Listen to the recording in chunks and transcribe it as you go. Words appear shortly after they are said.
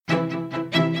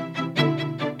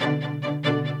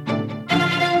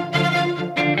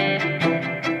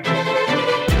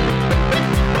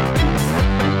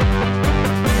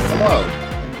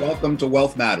Welcome to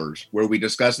Wealth Matters, where we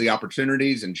discuss the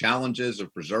opportunities and challenges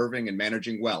of preserving and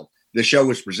managing wealth. This show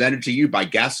is presented to you by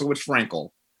Gaslowitz Frankel,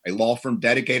 a law firm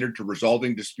dedicated to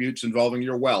resolving disputes involving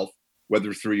your wealth,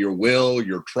 whether through your will,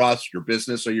 your trust, your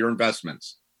business, or your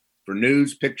investments. For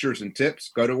news, pictures, and tips,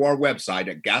 go to our website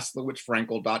at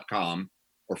gaslowitzfrankel.com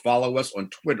or follow us on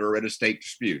Twitter at Estate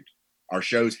Dispute. Our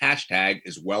show's hashtag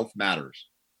is Wealth Matters.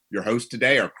 Your hosts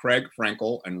today are Craig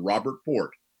Frankel and Robert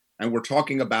Port, and we're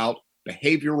talking about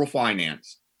behavioral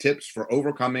finance, tips for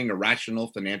overcoming irrational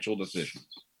financial decisions.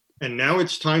 And now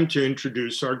it's time to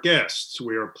introduce our guests.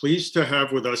 We are pleased to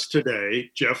have with us today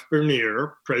Jeff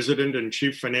Bernier, President and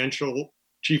Chief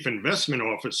Investment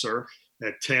Officer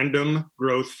at Tandem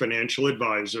Growth Financial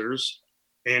Advisors,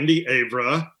 Andy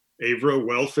Avra, Avra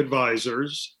Wealth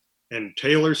Advisors, and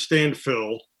Taylor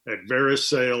Stanfill at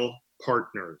Vericale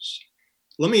Partners.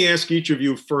 Let me ask each of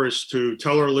you first to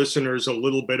tell our listeners a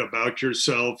little bit about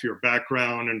yourself, your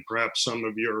background, and perhaps some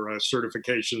of your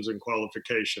certifications and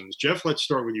qualifications. Jeff, let's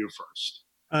start with you first.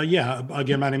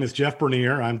 Again, my name is Jeff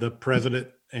Bernier. I'm the President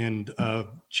and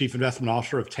Chief Investment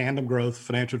Officer of Tandem Growth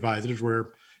Financial Advisors.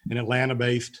 We're an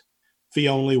Atlanta-based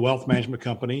fee-only wealth management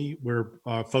company. We're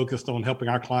focused on helping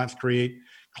our clients create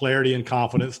clarity and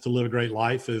confidence to live a great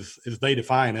life as they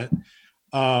define it.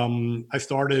 I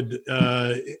started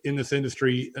in this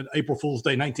industry on April Fool's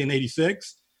Day,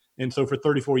 1986. And so for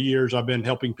 34 years, I've been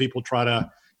helping people try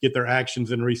to get their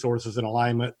actions and resources in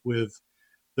alignment with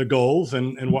their goals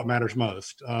and what matters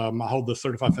most. I'm a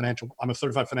certified financial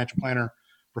planner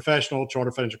professional,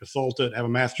 chartered financial consultant, have a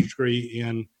master's degree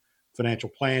in financial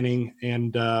planning,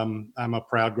 and I'm a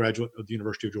proud graduate of the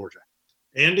University of Georgia.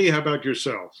 Andy, how about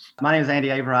yourself? My name is Andy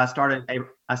Avra. I started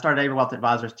Avra Wealth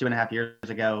Advisors 2.5 years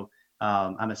ago.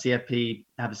 I'm a CFP,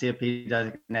 have a CFP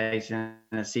designation,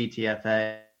 and a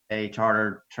CTFA, a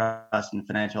Chartered Trust and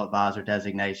Financial Advisor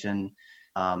designation.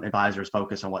 Advisors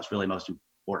focus on what's really most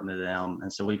important to them.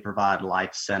 And so we provide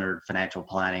life-centered financial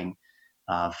planning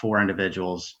for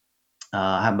individuals.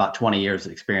 I have about 20 years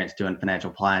of experience doing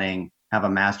financial planning, have a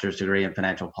master's degree in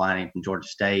financial planning from Georgia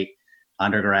State,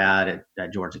 undergrad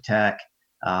at Georgia Tech,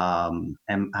 and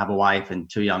have a wife and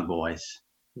 2 young boys.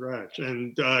 Right.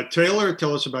 And Taylor,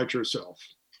 tell us about yourself.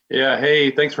 Yeah.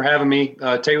 Hey, thanks for having me.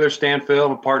 Taylor Stanfill.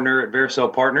 I'm a partner at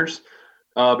Vericale Partners.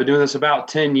 Been doing this about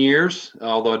 10 years,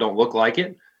 although I don't look like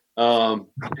it.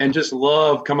 And just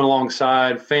love coming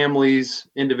alongside families,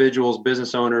 individuals,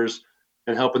 business owners,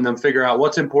 and helping them figure out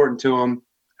what's important to them,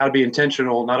 how to be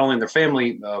intentional, not only in their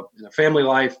family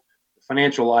life,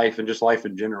 financial life, and just life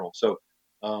in general. So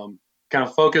kind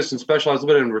of focus and specialize a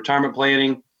little bit in retirement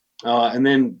planning. And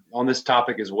then on this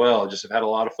topic as well, just have had a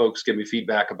lot of folks give me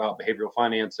feedback about behavioral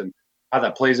finance and how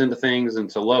that plays into things.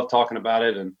 And so love talking about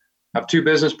it. And I have 2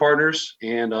 business partners,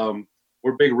 and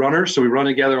we're big runners. So we run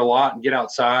together a lot and get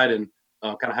outside and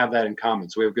kind of have that in common.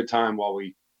 So we have a good time while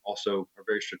we also are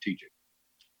very strategic.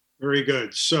 Very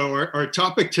good. So our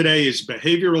topic today is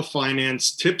behavioral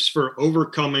finance, tips for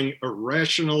overcoming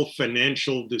irrational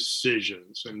financial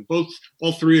decisions. And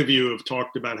all 3 of you have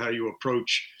talked about how you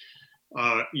approach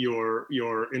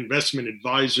your investment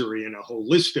advisory in a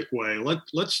holistic way.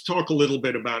 Let's talk a little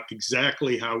bit about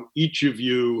exactly how each of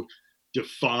you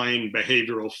define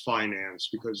behavioral finance,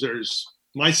 because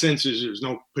my sense is there's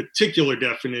no particular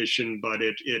definition, but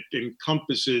it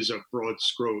encompasses a broad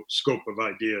scope of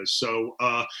ideas. So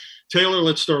Taylor,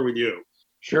 let's start with you.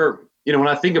 Sure. When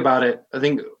I think about it, I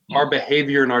think our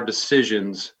behavior and our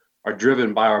decisions are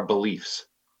driven by our beliefs.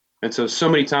 And so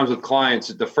many times with clients,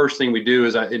 the first thing we do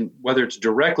is, whether it's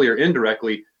directly or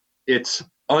indirectly, it's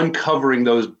uncovering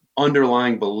those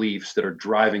underlying beliefs that are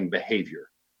driving behavior.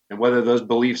 And whether those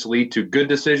beliefs lead to good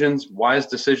decisions, wise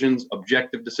decisions,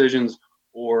 objective decisions,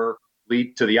 or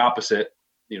lead to the opposite,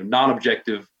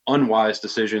 non-objective, unwise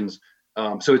decisions.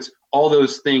 So it's all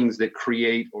those things that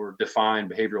create or define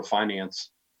behavioral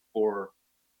finance for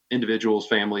individuals,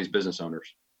 families, business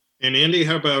owners. And Andy,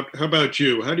 how about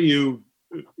you? How do you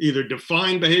either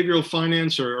define behavioral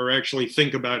finance or actually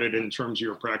think about it in terms of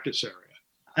your practice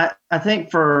area? I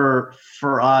think for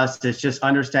us, it's just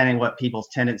understanding what people's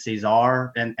tendencies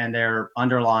are and their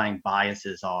underlying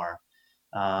biases are.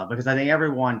 Because I think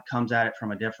everyone comes at it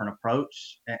from a different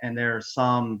approach. And there's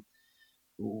some,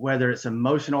 whether it's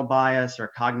emotional bias or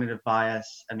cognitive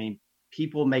bias,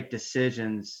 people make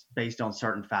decisions based on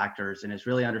certain factors. And it's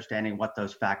really understanding what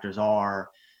those factors are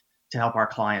to help our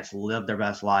clients live their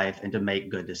best life and to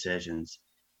make good decisions.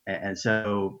 And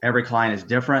so every client is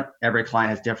different. Every client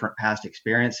has different past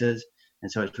experiences.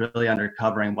 And so it's really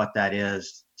uncovering what that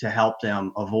is to help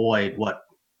them avoid what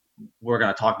we're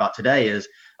going to talk about today, is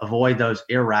avoid those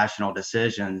irrational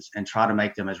decisions and try to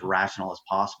make them as rational as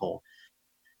possible.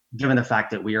 given the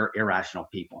fact that we are irrational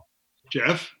people.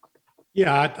 Jeff?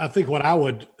 Yeah, I think what I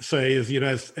would say is,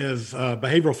 as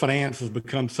behavioral finance has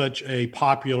become such a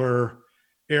popular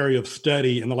area of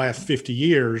study in the last 50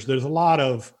 years, there's a lot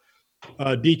of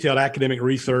detailed academic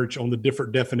research on the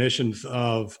different definitions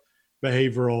of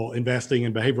behavioral investing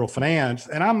and behavioral finance.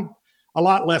 And I'm a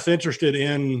lot less interested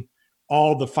in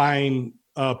all the fine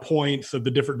points of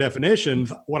the different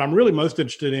definitions. What I'm really most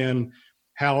interested in,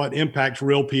 how it impacts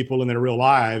real people in their real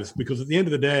lives, because at the end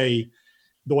of the day,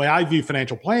 the way I view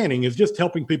financial planning is just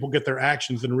helping people get their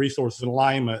actions and resources in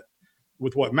alignment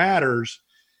with what matters.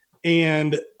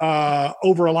 And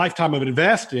over a lifetime of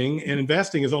investing, and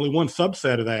investing is only one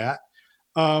subset of that,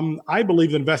 I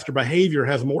believe investor behavior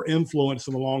has more influence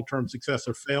in the long-term success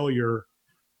or failure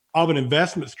of an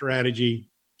investment strategy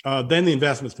than the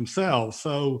investments themselves.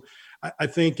 So I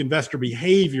think investor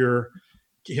behavior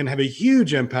can have a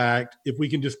huge impact if we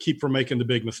can just keep from making the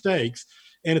big mistakes.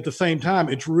 And at the same time,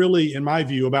 it's really, in my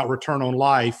view, about return on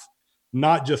life,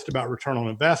 not just about return on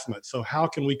investment. So how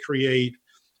can we create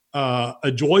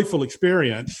a joyful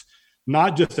experience,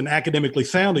 not just an academically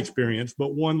sound experience,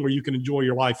 but one where you can enjoy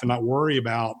your life and not worry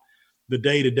about the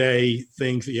day-to-day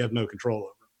things that you have no control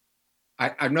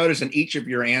over? I've noticed in each of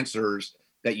your answers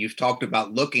that you've talked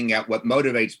about looking at what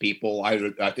motivates people.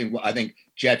 I think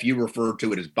Jeff, you referred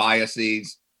to it as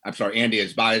biases. I'm sorry, Andy,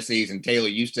 as biases, and Taylor,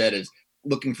 you said as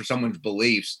looking for someone's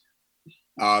beliefs.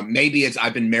 Maybe it's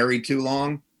I've been married too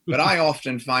long, but I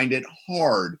often find it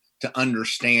hard to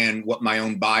understand what my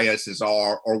own biases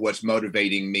are or what's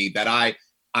motivating me, that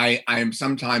I am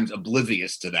sometimes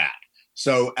oblivious to that.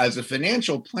 So as a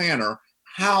financial planner,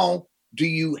 how do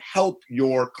you help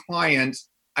your clients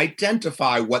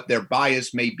identify what their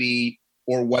bias may be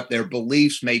or what their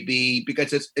beliefs may be?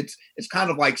 Because it's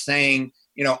kind of like saying,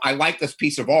 I like this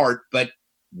piece of art, but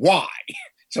why?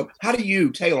 So how do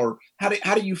you, Taylor, how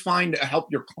do you help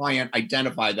your client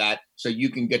identify that so you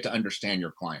can get to understand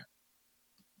your client?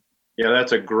 Yeah,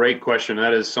 that's a great question.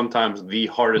 That is sometimes the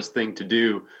hardest thing to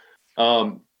do.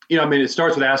 It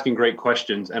starts with asking great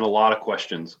questions and a lot of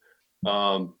questions.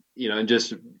 And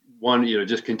just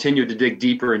just continue to dig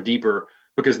deeper and deeper,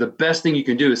 because the best thing you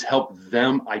can do is help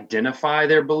them identify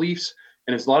their beliefs.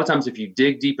 And it's a lot of times, if you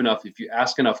dig deep enough, if you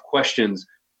ask enough questions,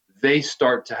 they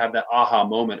start to have that aha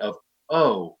moment of,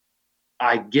 oh,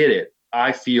 I get it.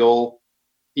 I feel,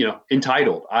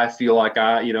 entitled. I feel like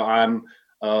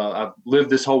I've lived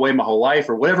this whole way my whole life,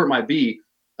 or whatever it might be.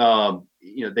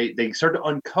 They start to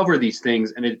uncover these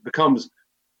things, and it becomes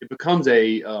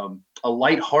a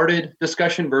lighthearted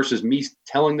discussion versus me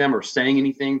telling them or saying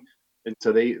anything. And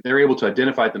so they're able to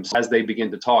identify themselves as they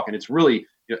begin to talk. And it's really,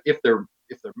 if they're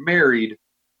married,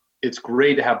 it's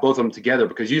great to have both of them together,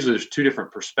 because usually there's two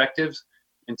different perspectives.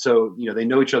 And so, they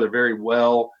know each other very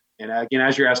well. And again,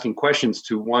 as you're asking questions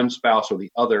to one spouse or the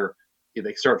other,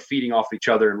 they start feeding off each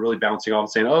other and really bouncing off and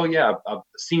saying, oh yeah, I've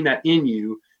seen that in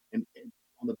you. And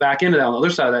on the back end of that, on the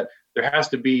other side of that, there has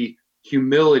to be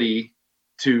humility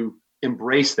to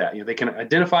embrace that. They can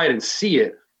identify it and see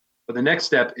it, but the next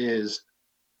step is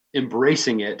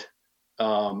embracing it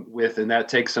and that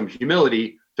takes some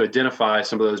humility to identify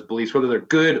some of those beliefs, whether they're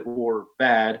good or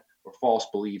bad or false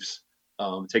beliefs.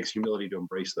 It takes humility to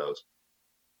embrace those.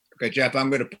 Okay, Jeff,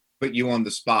 I'm going to put you on the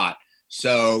spot.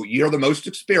 So you're the most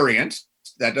experienced.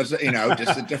 That doesn't,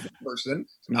 just a different person.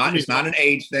 It's not an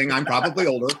age thing. I'm probably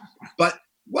older. But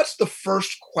what's the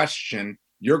first question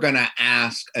you're going to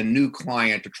ask a new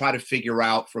client to try to figure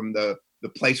out from the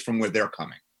place from where they're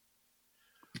coming?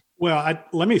 Well,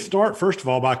 let me start, first of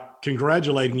all, by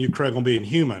congratulating you, Craig, on being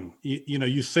human.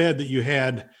 You said that you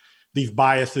had these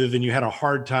biases and you had a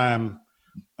hard time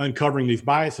uncovering these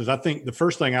biases. I think the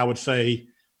first thing I would say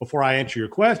before I answer your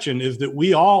question is that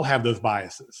we all have those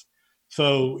biases.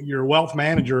 So your wealth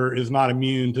manager is not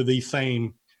immune to these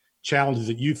same challenges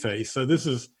that you face. So this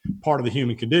is part of the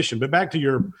human condition. But back to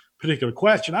your particular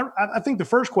question, I think the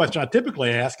first question I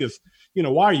typically ask is,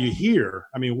 why are you here?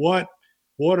 I mean, what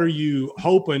are you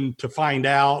hoping to find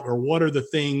out, or what are the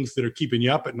things that are keeping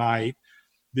you up at night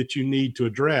that you need to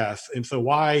address? And so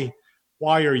why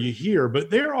are you here? But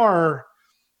there are,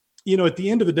 at the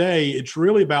end of the day, it's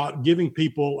really about giving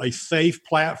people a safe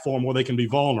platform where they can be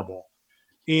vulnerable.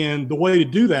 And the way to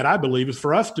do that, I believe, is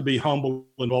for us to be humble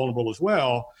and vulnerable as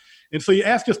well. And so you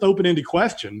ask just open-ended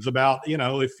questions about,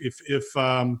 if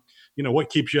what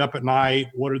keeps you up at night,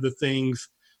 what are the things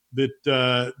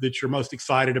that you're most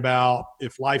excited about?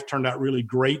 If life turned out really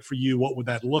great for you, what would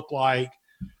that look like?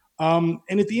 And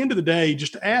at the end of the day,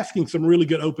 just asking some really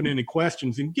good open-ended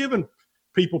questions and giving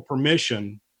people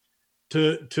permission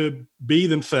to be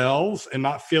themselves and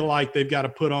not feel like they've got to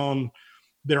put on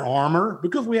their armor,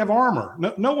 because we have armor.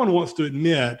 No one wants to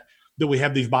admit that we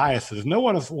have these biases. No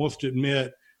one else wants to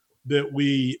admit that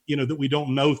we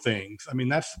don't know things. I mean,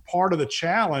 that's part of the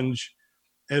challenge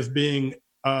as being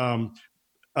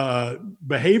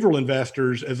behavioral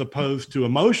investors as opposed to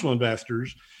emotional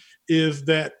investors, is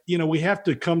that, we have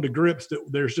to come to grips that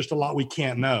there's just a lot we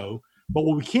can't know. But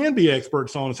what we can be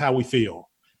experts on is how we feel.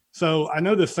 So I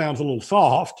know this sounds a little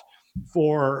soft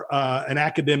for an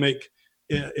academic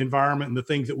environment and the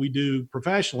things that we do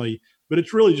professionally, but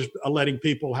it's really just letting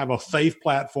people have a safe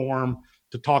platform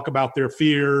to talk about their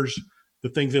fears, the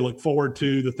things they look forward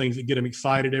to, the things that get them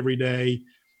excited every day.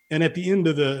 And at the end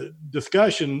of the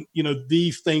discussion,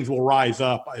 these things will rise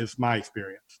up, is my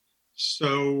experience.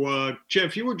 So,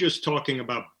 Jeff, you were just talking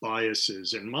about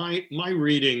biases, and my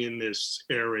reading in this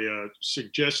area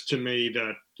suggests to me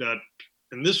that,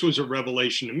 and this was a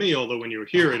revelation to me, although when you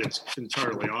hear it, it's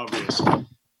entirely obvious,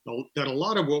 that a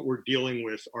lot of what we're dealing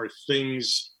with are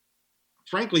things,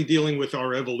 frankly, dealing with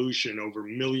our evolution over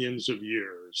millions of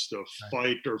years, the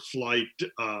fight or flight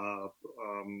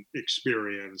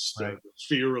experience, the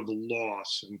fear of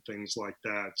loss and things like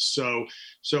that. So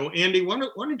Andy, why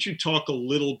don't you talk a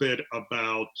little bit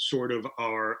about sort of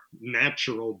our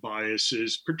natural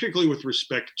biases, particularly with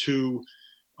respect to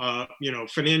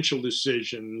financial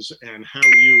decisions, and how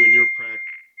you and your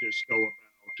practice go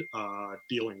about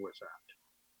dealing with that.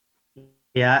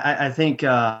 Yeah, I think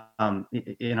I'm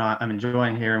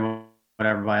enjoying hearing what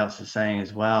everybody else is saying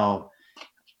as well.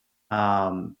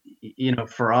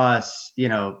 For us,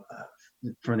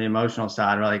 from the emotional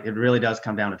side, like, it really does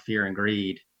come down to fear and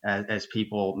greed as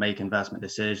people make investment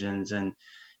decisions, and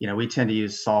we tend to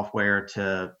use software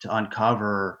to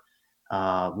uncover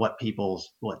what people's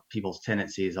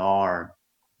tendencies are,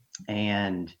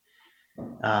 and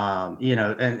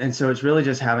and so it's really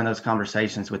just having those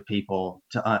conversations with people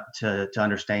to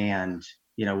understand,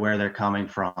 where they're coming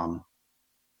from.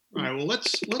 All right. Well,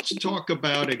 let's talk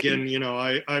about, again,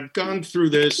 I've gone through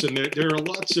this, and there are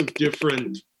lots of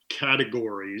different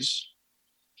categories,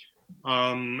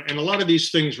 and a lot of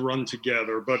these things run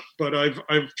together. But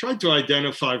I've tried to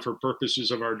identify, for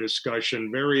purposes of our discussion,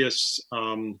 various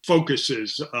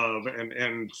focuses of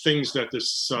and things that the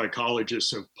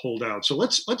psychologists have pulled out. So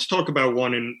let's talk about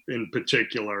one in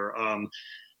particular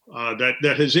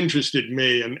that has interested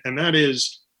me, and that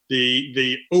is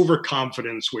the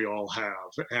overconfidence we all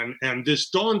have. And this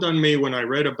dawned on me when I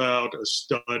read about a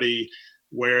study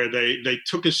where they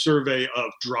took a survey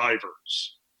of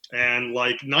drivers, and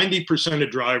like 90%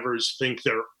 of drivers think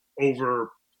they're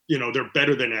they're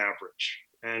better than average.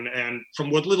 And from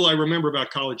what little I remember about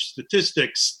college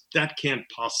statistics, that can't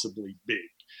possibly be.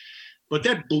 But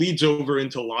that bleeds over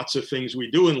into lots of things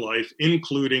we do in life,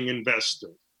 including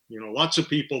investing. Lots of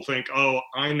people think, oh,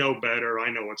 I know better. I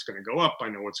know what's going to go up. I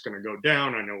know what's going to go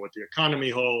down. I know what the economy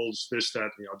holds, this, that,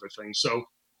 and the other thing. So,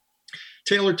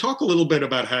 Taylor, talk a little bit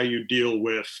about how you deal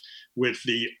with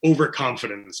the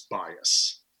overconfidence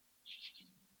bias.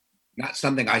 Not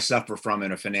something I suffer from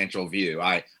in a financial view.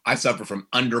 I suffer from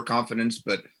underconfidence,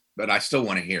 but I still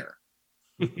want to hear.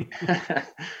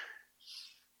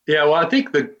 Yeah, well, I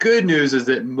think the good news is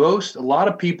that a lot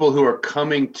of people who are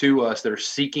coming to us that are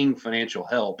seeking financial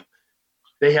help,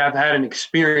 they have had an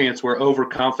experience where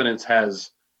overconfidence has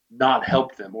not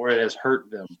helped them, or it has hurt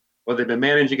them, or they've been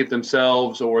managing it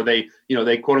themselves, or they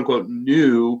quote unquote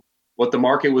knew what the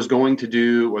market was going to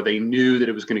do, or they knew that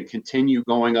it was going to continue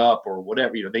going up, or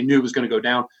whatever, they knew it was going to go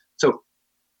down. So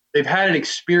they've had an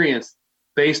experience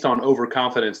based on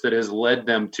overconfidence that has led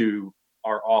them to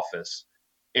our office.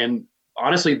 And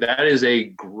honestly, that is a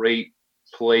great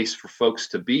place for folks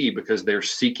to be, because they're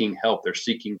seeking help, they're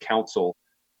seeking counsel.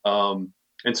 And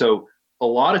so a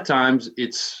lot of times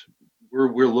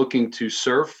we're looking to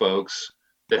serve folks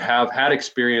that have had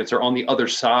experience or on the other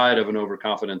side of an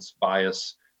overconfidence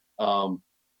bias.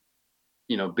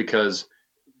 Because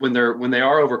when we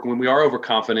are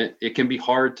overconfident, it can be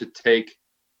hard to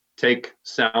take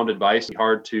sound advice,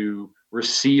 hard to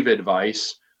receive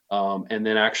advice, and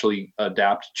then actually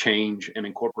adapt, change, and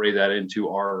incorporate that into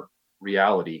our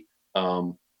reality.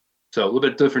 So a little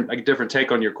bit different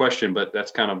take on your question, but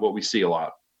that's kind of what we see a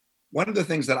lot. One of the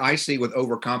things that I see with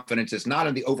overconfidence is not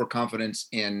in the overconfidence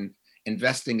in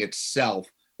investing itself,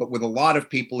 but with a lot of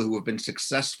people who have been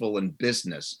successful in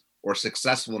business or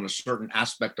successful in a certain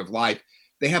aspect of life.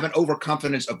 They have an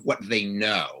overconfidence of what they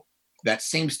know that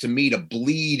seems to me to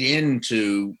bleed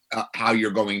into how you're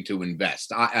going to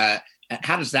invest. How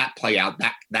does that play out,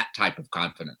 that type of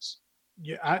confidence?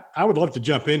 Yeah, I would love to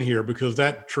jump in here, because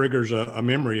that triggers a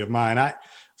memory of mine.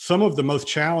 Some of the most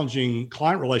challenging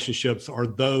client relationships are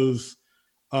those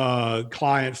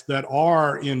clients that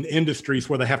are in industries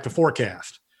where they have to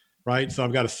forecast, right? So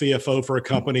I've got a CFO for a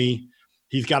company.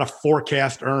 He's got to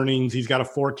forecast earnings. He's got to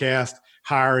forecast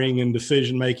hiring and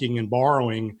decision making and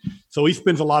borrowing. So he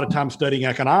spends a lot of time studying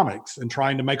economics and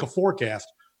trying to make a forecast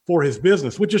for his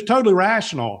business, which is totally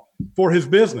rational for his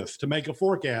business to make a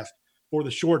forecast for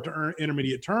the short to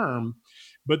intermediate term.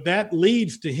 But that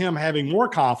leads to him having more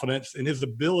confidence in his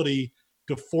ability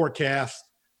to forecast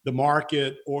the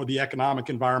market or the economic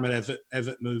environment as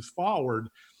it moves forward.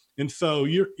 And so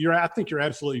I think you're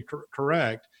absolutely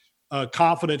correct.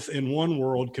 Confidence in one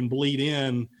world can bleed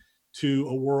in to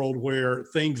a world where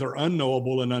things are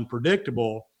unknowable and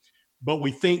unpredictable. But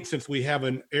we think since we have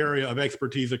an area of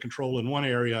expertise or control in one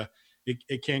area,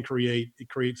 it can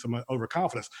create some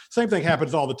overconfidence. Same thing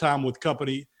happens all the time with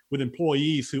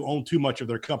employees who own too much of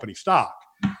their company stock.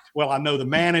 Well, I know the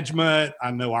management,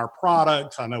 I know our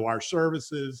products, I know our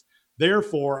services.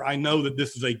 Therefore, I know that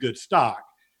this is a good stock.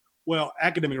 Well,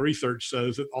 academic research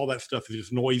shows that all that stuff is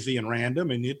just noisy and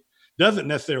random, and it doesn't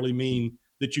necessarily mean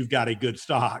that you've got a good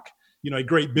stock. A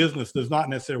great business does not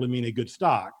necessarily mean a good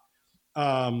stock.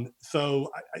 So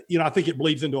I think it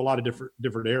bleeds into a lot of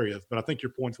different areas, but I think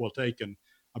your point's well taken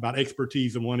about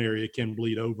expertise in one area can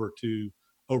bleed over to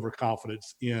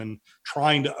overconfidence in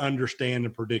trying to understand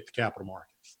and predict capital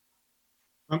markets.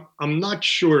 I'm not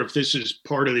sure if this is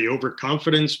part of the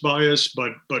overconfidence bias,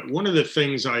 but one of the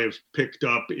things I have picked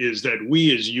up is that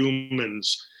we as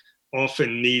humans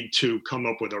often need to come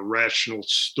up with a rational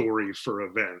story for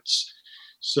events.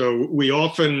 So we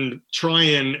often try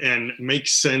and make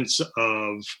sense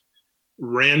of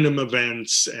random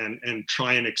events and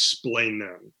try and explain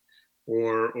them.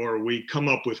 Or we come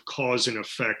up with cause and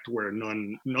effect where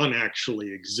none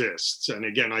actually exists. And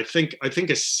again, I think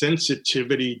a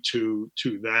sensitivity to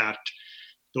that,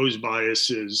 those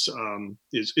biases,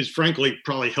 is frankly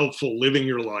probably helpful living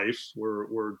your life.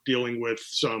 We're dealing with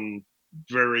some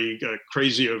very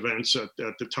crazy events at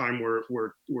the time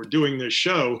we're doing this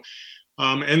show,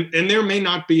 and there may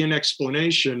not be an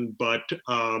explanation, but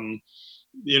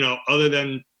other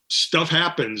than stuff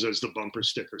happens, as the bumper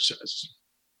sticker says.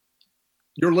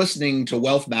 You're listening to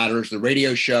Wealth Matters, the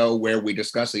radio show where we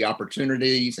discuss the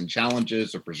opportunities and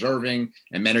challenges of preserving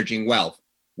and managing wealth.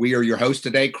 We are your hosts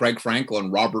today, Craig Frankel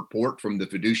and Robert Port from the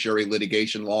fiduciary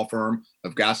litigation law firm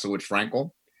of Gaslowitz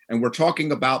Frankel. And we're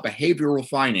talking about behavioral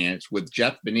finance with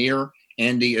Jeff Benier,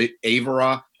 Andy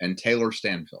Avera, and Taylor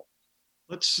Stanfill.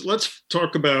 Let's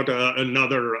talk about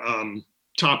another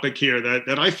topic here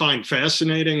that I find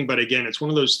fascinating, but again, it's one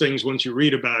of those things, once you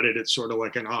read about it, it's sort of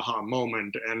like an aha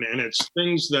moment, and it's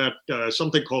things that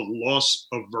something called loss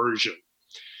aversion.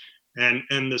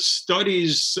 And the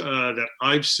studies that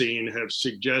I've seen have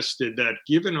suggested that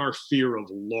given our fear of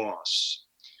loss,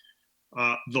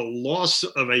 the loss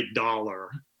of $1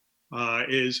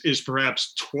 is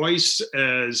perhaps twice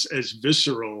as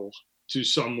visceral to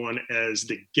someone as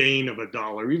the gain of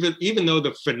 $1, even though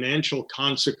the financial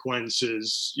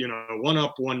consequences, one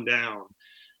up, one down.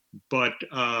 But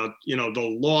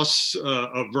the loss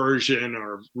aversion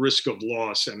or risk of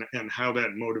loss and how that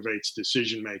motivates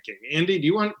decision making. Andy, do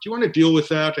you want to deal with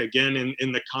that again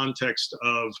in the context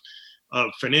of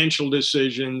financial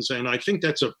decisions? And I think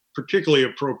that's particularly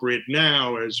appropriate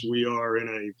now as we are in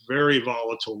a very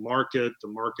volatile market. The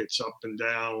market's up and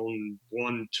down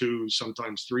 1%, 2%,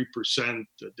 sometimes 3%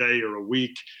 a day or a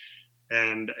week,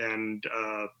 and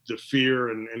the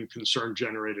fear and concern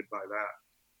generated by that.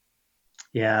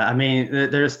 Yeah, I mean,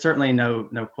 there's certainly no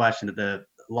question that the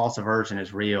loss aversion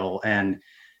is real. And,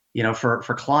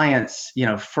 for clients,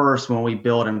 first, when we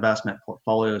build investment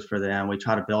portfolios for them, we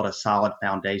try to build a solid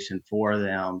foundation for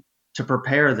them to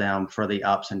prepare them for the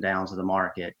ups and downs of the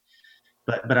market.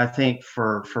 But I think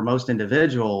for most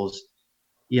individuals,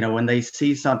 when they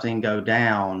see something go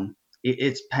down,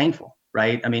 it's painful,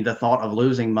 right? I mean, the thought of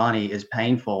losing money is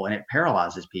painful and it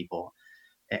paralyzes people.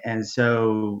 And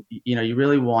so, you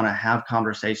really want to have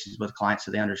conversations with clients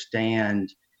so they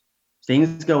understand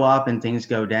things go up and things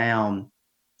go down,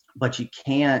 but you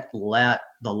can't let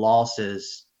the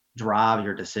losses drive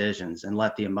your decisions and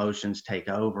let the emotions take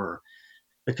over,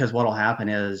 because what will happen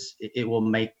is it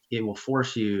will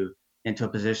force you into a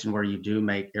position where you do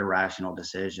make irrational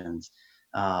decisions.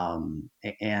 And,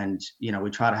 we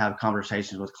try to have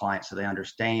conversations with clients so they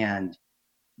understand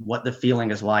what the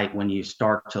feeling is like when you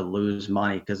start to lose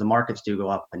money, because the markets do go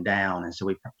up and down. And so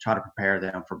we try to prepare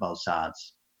them for both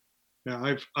sides.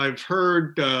 Now, I've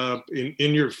heard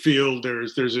in your field,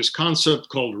 there's this concept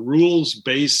called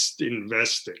rules-based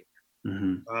investing.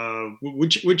 Mm-hmm.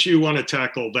 Which you want to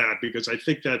tackle that, because I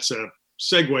think that's a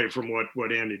segue from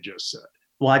what Andy just said.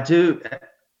 Well,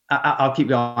 I'll keep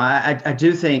going. I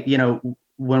do think,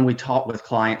 when we talk with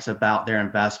clients about their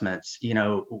investments,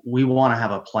 we want to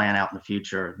have a plan out in the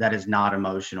future that is not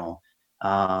emotional,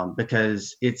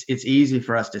 because it's easy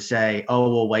for us to say, oh,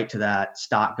 we'll wait till that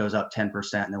stock goes up 10%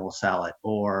 and then we'll sell it.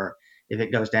 Or if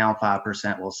it goes down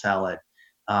 5%, we'll sell it.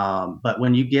 But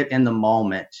when you get in the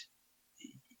moment,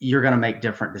 you're going to make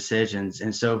different decisions.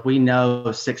 And so if we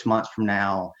know 6 months from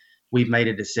now, we've made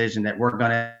a decision that we're going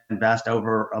to invest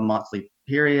over a monthly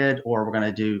period, or we're going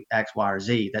to do X, Y, or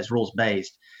Z, that's rules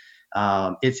based.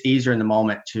 It's easier in the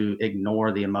moment to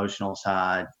ignore the emotional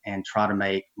side and try to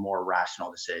make more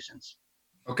rational decisions.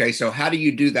 Okay, so how do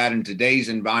you do that in today's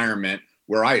environment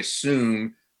where I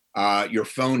assume your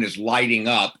phone is lighting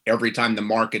up every time the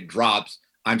market drops?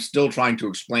 I'm still trying to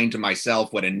explain to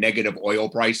myself what a negative oil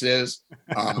price is.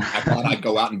 I thought I'd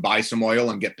go out and buy some oil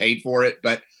and get paid for it.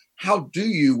 But how do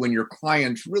you, when your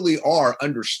clients really are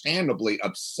understandably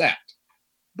upset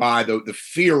by the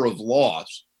fear of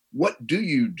loss, what do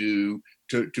you do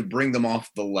to bring them off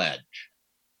the ledge?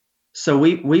 So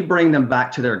we bring them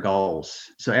back to their goals.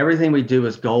 So everything we do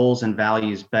is goals and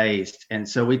values based. And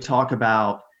so we talk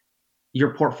about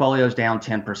your portfolio's down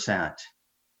 10%.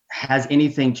 Has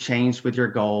anything changed with your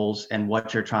goals and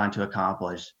what you're trying to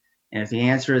accomplish? And if the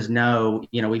answer is no,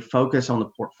 we focus on the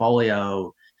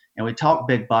portfolio and we talk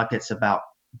big buckets about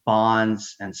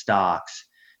bonds and stocks.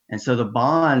 And so the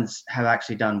bonds have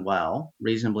actually done well,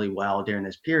 reasonably well during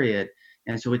this period.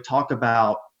 And so we talk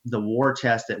about the war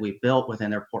chest that we built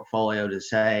within their portfolio to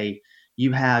say,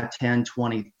 you have 10,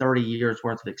 20, 30 years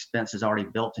worth of expenses already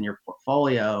built in your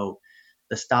portfolio.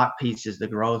 The stock piece is the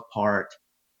growth part.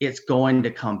 It's going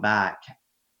to come back.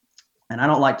 And I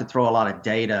don't like to throw a lot of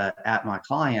data at my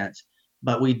clients,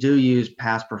 but we do use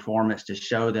past performance to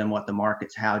show them what the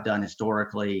markets have done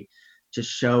historically, to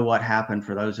show what happened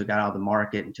for those who got out of the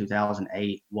market in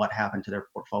 2008, what happened to their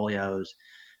portfolios.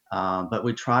 But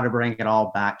we try to bring it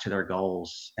all back to their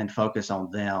goals and focus on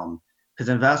them, because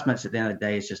investments at the end of the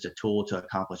day is just a tool to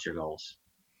accomplish your goals.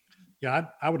 Yeah,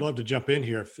 I would love to jump in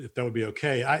here if that would be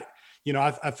okay.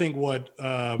 I think what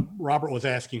Robert was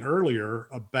asking earlier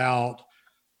about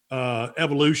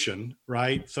evolution,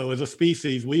 right? So as a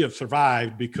species, we have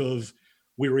survived because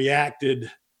we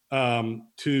reacted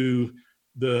to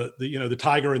the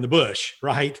tiger in the bush,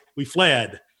 right? We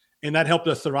fled, and that helped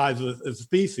us survive as a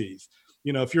species.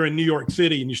 If you're in New York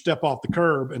City and you step off the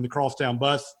curb and the crosstown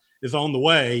bus is on the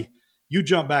way, you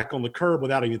jump back on the curb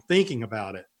without even thinking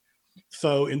about it.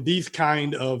 So in these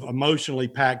kind of emotionally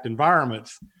packed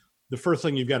environments, the first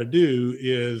thing you've got to do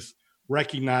is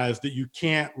recognize that you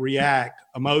can't react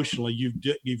emotionally.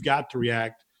 You've got to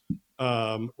react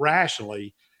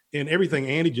rationally. And everything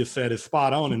Andy just said is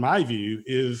spot on in my view.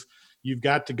 Is you've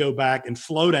got to go back and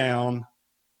slow down,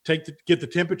 get the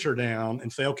temperature down,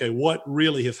 and say, okay, what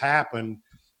really has happened,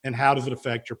 and how does it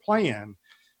affect your plan?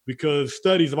 Because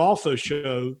studies have also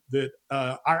showed that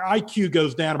our IQ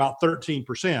goes down about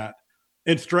 13%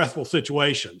 in stressful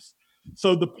situations.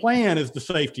 So the plan is the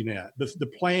safety net.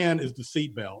 The plan is the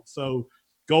seatbelt. So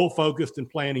goal-focused and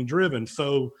planning-driven.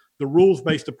 So the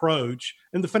rules-based approach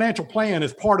and the financial plan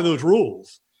is part of those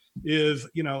rules. Is,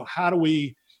 how do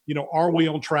we, are we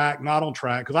on track, not on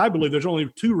track? Because I believe there's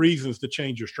only two reasons to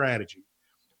change your strategy.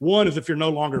 One is if you're no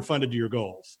longer funded to your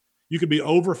goals. You could be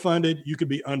overfunded, you could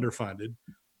be underfunded.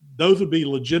 Those would be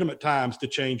legitimate times to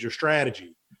change your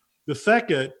strategy. The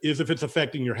second is if it's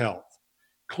affecting your health.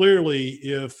 Clearly,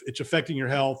 if it's affecting your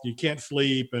health, you can't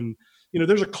sleep, and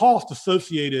there's a cost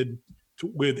associated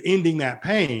with ending that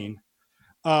pain.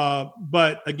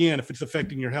 But again, if it's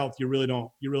affecting your health, you really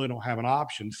don't have an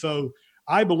option. So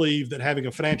I believe that having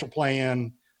a financial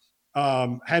plan,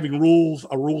 having a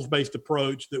rules-based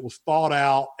approach that was thought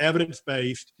out,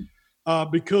 evidence-based,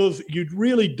 because you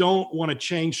really don't want to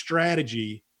change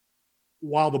strategy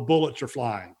while the bullets are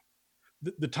flying.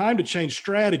 The time to change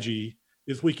strategy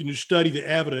is we can just study the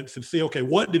evidence and see, okay,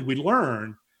 what did we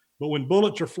learn? But when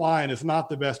bullets are flying, it's not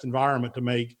the best environment to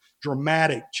make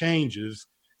dramatic changes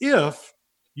if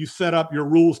you set up your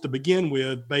rules to begin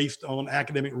with based on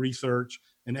academic research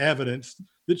and evidence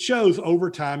that shows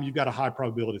over time you've got a high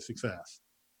probability of success.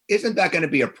 Isn't that going to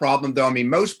be a problem, though? I mean,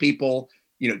 most people,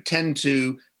 tend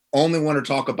to only want to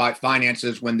talk about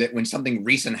finances when something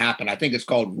recent happened. I think it's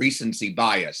called recency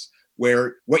bias,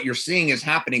 where what you're seeing is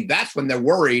happening. That's when they're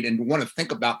worried and want to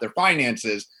think about their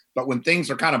finances. But when things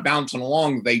are kind of bouncing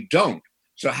along, they don't.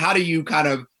 So how do you kind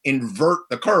of invert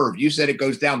the curve? You said it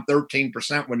goes down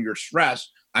 13% when you're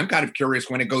stressed. I'm kind of curious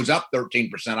when it goes up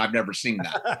 13%. I've never seen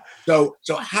that. So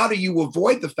how do you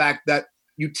avoid the fact that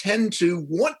you tend to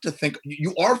want to think,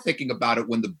 you are thinking about it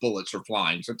when the bullets are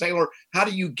flying? So Taylor, how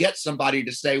do you get somebody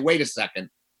to say, wait a second,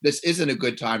 this isn't a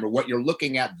good time, or what you're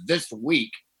looking at this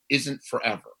week isn't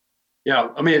forever. Yeah,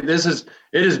 I mean, it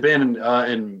has been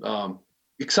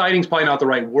exciting is probably not the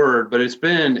right word, but it's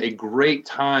been a great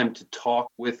time to talk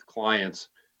with clients,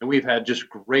 and we've had just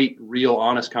great, real,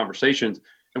 honest conversations.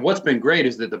 And what's been great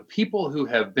is that the people who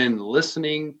have been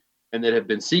listening and that have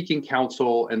been seeking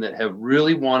counsel and that have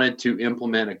really wanted to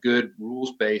implement a good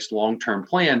rules-based long-term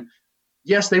plan,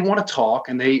 yes, they want to talk,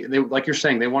 and they like you're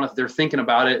saying, they're thinking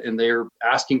about it, and they're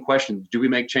asking questions. Do we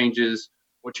make changes?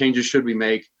 What changes should we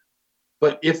make?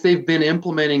 But if they've been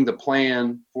implementing the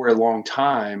plan for a long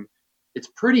time, it's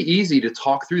pretty easy to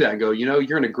talk through that and go,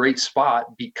 you're in a great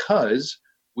spot because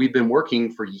we've been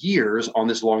working for years on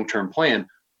this long-term plan.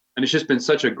 And it's just been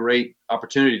such a great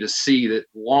opportunity to see that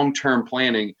long-term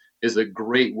planning is a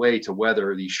great way to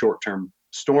weather these short-term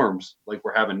storms like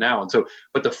we're having now. And so,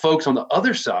 but the folks on the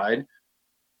other side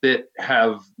that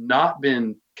have not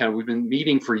been we've been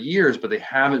meeting for years, but they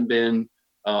haven't been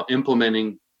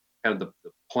implementing kind of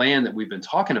the plan that we've been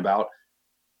talking about,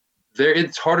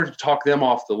 it's harder to talk them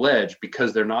off the ledge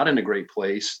because they're not in a great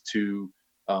place to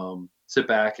sit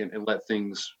back and let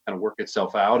things kind of work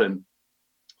itself out. And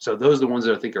so those are the ones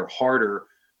that I think are harder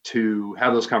to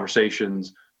have those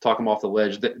conversations, talk them off the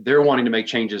ledge. They're wanting to make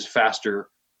changes faster,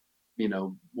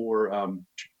 more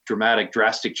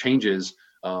drastic changes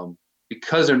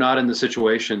because they're not in the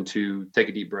situation to take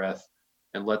a deep breath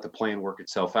and let the plan work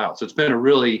itself out. So it's been a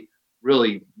really,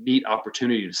 really neat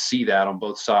opportunity to see that on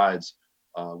both sides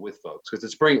with folks, because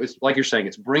it's like you're saying,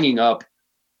 it's bringing up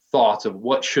thoughts of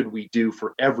what should we do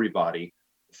for everybody.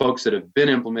 Folks that have been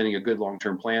implementing a good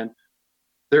long-term plan,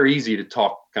 they're easy to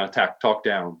talk down.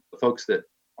 The folks that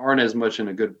aren't as much in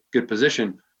a good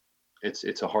position,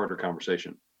 it's a harder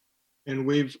conversation. And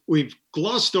we've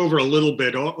glossed over a little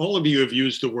bit. All of you have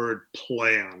used the word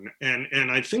plan,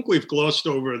 and I think we've glossed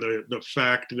over the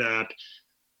fact that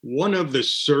one of the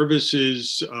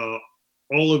services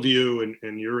all of you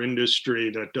and your industry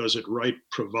that does it right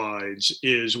provides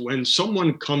is when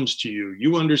someone comes to you,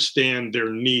 you understand their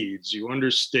needs, you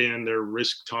understand their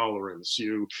risk tolerance,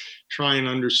 you try and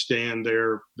understand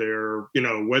their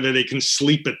whether they can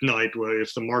sleep at night,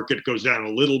 if the market goes down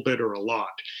a little bit or a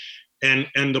lot. And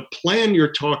the plan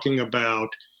you're talking about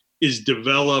is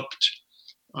developed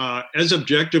as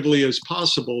objectively as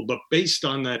possible, but based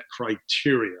on that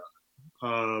criteria.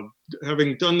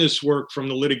 Having done this work from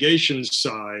the litigation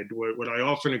side, what I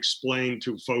often explain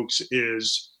to folks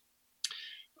is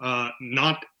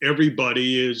not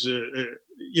everybody is,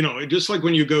 just like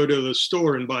when you go to the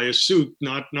store and buy a suit,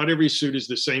 not every suit is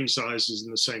the same size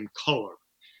and the same color.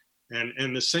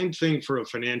 And the same thing for a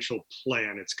financial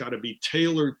plan. It's got to be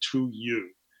tailored to you.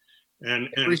 And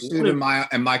every suit in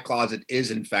my closet is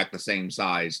in fact the same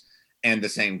size and the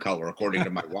same color, according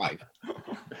to my wife.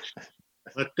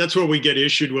 That's what we get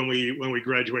issued when we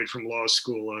graduate from law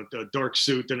school, a dark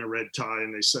suit and a red tie,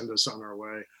 and they send us on our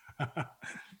way.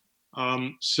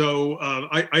 So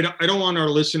I don't want our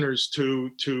listeners to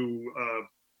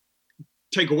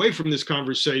take away from this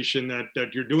conversation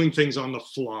that you're doing things on the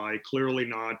fly. Clearly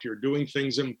not. You're doing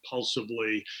things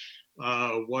impulsively.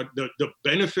 What the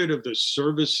benefit of the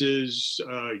services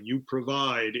you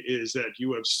provide is that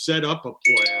you have set up a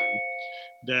plan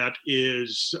that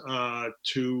is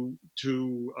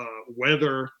to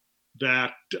weather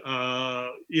that,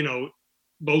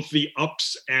 both the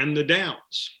ups and the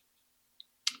downs.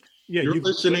 Yeah, you're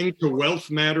listening to Wealth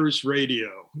Matters Radio,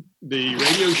 the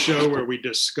radio show where we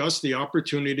discuss the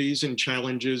opportunities and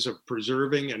challenges of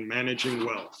preserving and managing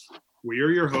wealth. We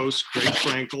are your hosts, Craig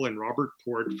Frankel and Robert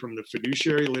Port from the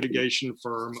fiduciary litigation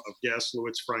firm of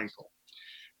Gaslowitz Frankel.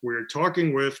 We're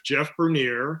talking with Jeff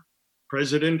Bernier,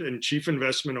 President and Chief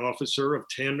Investment Officer of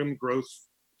Tandem Growth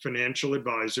Financial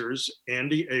Advisors,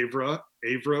 Andy Avra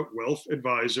Wealth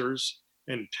Advisors,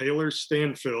 and Taylor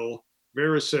Stanfill,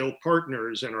 Vericel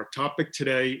Partners. And our topic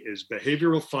today is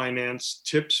behavioral finance,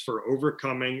 tips for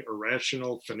overcoming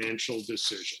irrational financial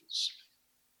decisions.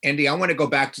 Andy, I want to go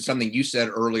back to something you said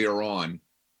earlier on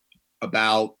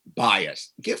about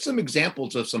bias. Give some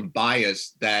examples of some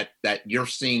bias that you're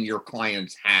seeing your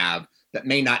clients have that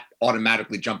may not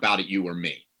automatically jump out at you or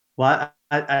me. Well,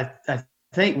 I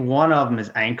think one of them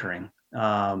is anchoring.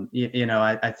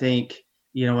 I think,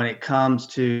 when it comes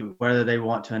to whether they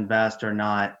want to invest or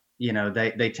not,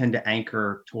 they tend to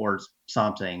anchor towards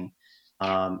something.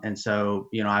 And so,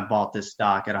 I bought this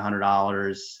stock at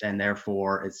 $100 and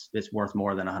therefore it's worth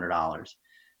more than $100.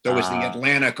 So it's the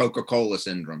Atlanta Coca-Cola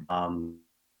syndrome.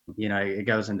 It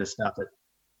goes into stuff that,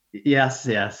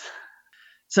 yes.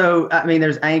 So,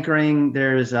 there's anchoring,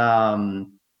 there's,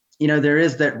 there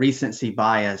is that recency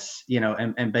bias,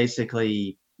 and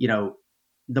basically,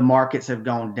 the markets have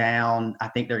gone down, I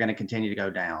think they're going to continue to go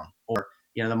down. Or,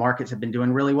 the markets have been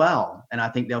doing really well, and I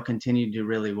think they'll continue to do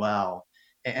really well.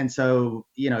 And so,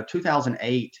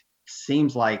 2008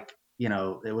 seems like,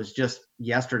 it was just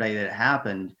yesterday that it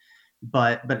happened,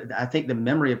 but I think the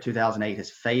memory of 2008 has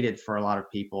faded for a lot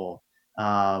of people.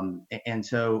 And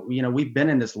so, we've been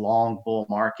in this long bull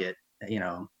market,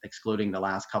 excluding the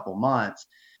last couple months,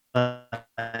 but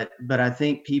I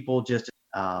think people just,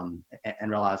 and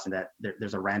realizing that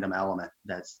there's a random element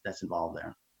that's involved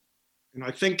there. And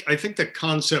I think the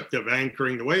concept of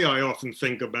anchoring, the way I often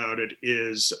think about it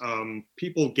is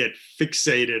people get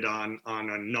fixated on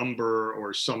a number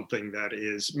or something that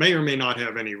may or may not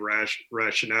have any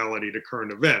rationality to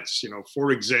current events.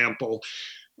 For example,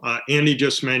 Andy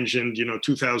just mentioned,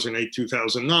 2008,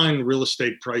 2009, real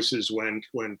estate prices went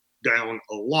down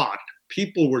a lot.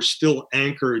 People were still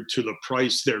anchored to the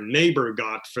price their neighbor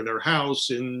got for their house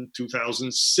in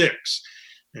 2006.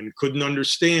 And couldn't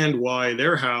understand why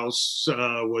their house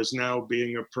was now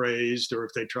being appraised, or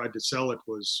if they tried to sell it,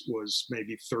 was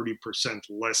maybe 30%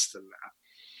 less than that.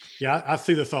 Yeah, I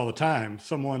see this all the time.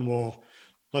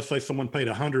 Let's say someone paid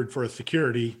 $100 for a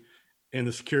security, and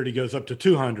the security goes up to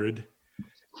 $200,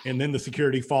 and then the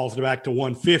security falls back to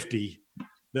 $150.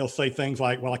 They'll say things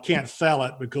like, "Well, I can't sell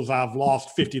it because I've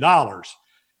lost $50."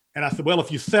 And I said, well,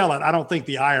 if you sell it, I don't think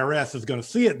the IRS is going to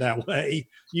see it that way.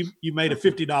 You made a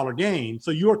 $50 gain.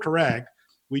 So you're correct.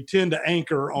 We tend to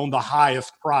anchor on the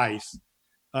highest price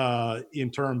in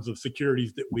terms of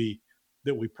securities that we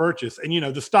purchase. And,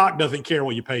 the stock doesn't care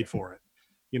what you paid for it.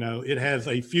 It has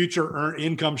a future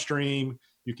income stream.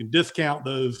 You can discount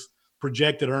those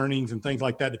projected earnings and things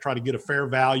like that to try to get a fair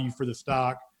value for the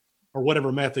stock, or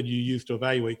whatever method you use to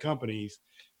evaluate companies.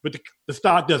 But the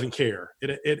stock doesn't care.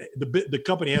 The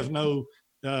company has no,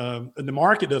 and the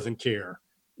market doesn't care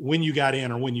when you got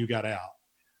in or when you got out.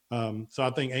 So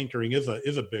I think anchoring is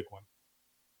a big one.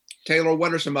 Taylor,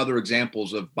 what are some other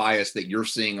examples of bias that you're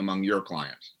seeing among your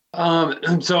clients?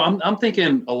 So I'm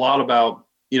thinking a lot about,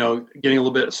 getting a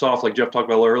little bit soft, like Jeff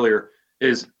talked about earlier,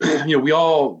 is, we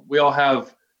all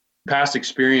have past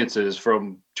experiences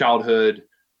from childhood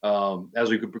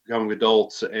as we become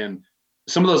adults, and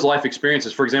some of those life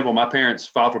experiences. For example, my parents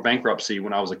filed for bankruptcy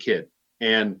when I was a kid,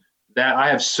 and that I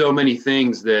have so many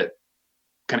things that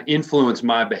kind of influence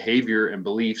my behavior and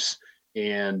beliefs,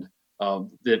 and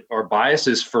that are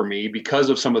biases for me because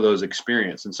of some of those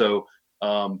experiences. And so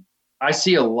I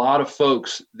see a lot of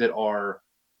folks that are,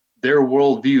 their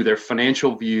worldview, their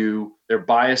financial view, their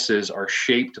biases are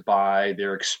shaped by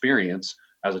their experience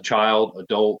as a child,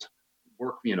 adult,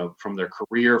 work, from their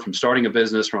career, from starting a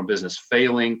business, from a business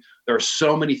failing. There are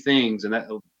so many things, and that,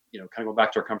 kind of go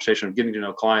back to our conversation of getting to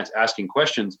know clients, asking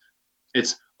questions.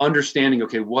 It's understanding,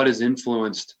 okay, what has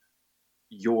influenced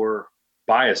your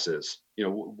biases?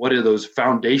 What are those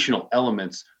foundational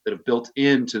elements that have built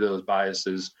into those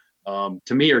biases? To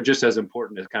me, are just as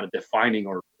important as kind of defining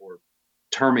or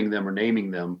terming them or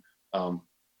naming them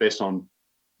based on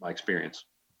my experience.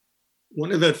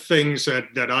 One of the things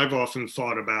that I've often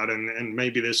thought about, and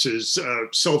maybe this is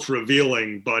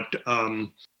self-revealing, but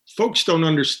folks don't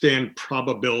understand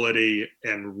probability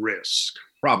and risk.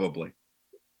 Probably.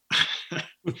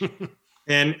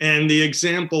 And the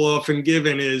example often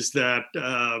given is that,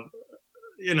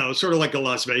 sort of like a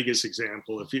Las Vegas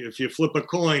example. If you flip a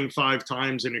coin 5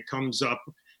 times and it comes up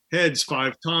heads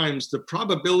 5 times, the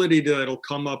probability that it'll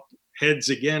come up heads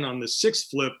again on the 6th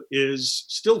flip is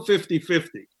still 50-50.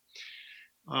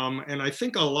 And I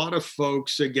think a lot of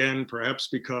folks, again, perhaps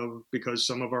because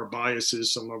some of our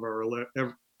biases, some of our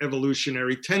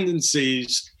evolutionary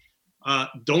tendencies,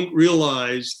 don't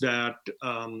realize that,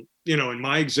 in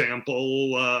my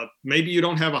example, maybe you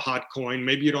don't have a hot coin,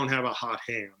 maybe you don't have a hot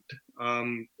hand.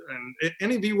 And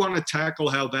any of you want to tackle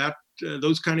how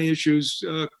those kind of issues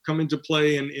come into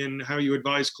play in how you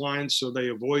advise clients so they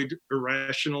avoid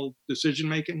irrational decision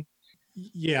making?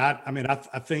 Yeah,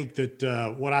 I think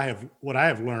that what I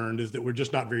have learned is that we're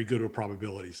just not very good with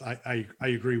probabilities. I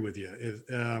agree with you.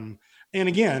 And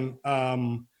again,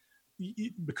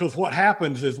 because what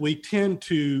happens is we tend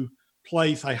to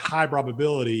place a high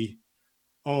probability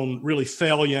on really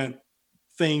salient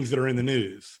things that are in the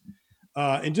news.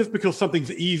 And just because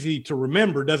something's easy to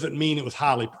remember doesn't mean it was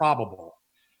highly probable.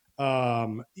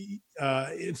 And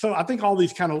so I think all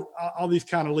these kind of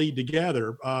lead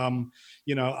together.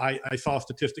 I saw a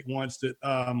statistic once that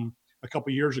a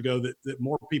couple of years ago that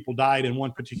more people died in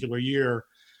one particular year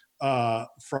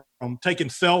from taking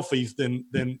selfies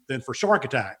than for shark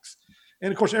attacks.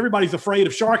 And of course, everybody's afraid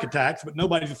of shark attacks, but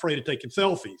nobody's afraid of taking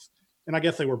selfies. And I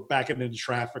guess they were backing into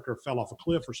traffic or fell off a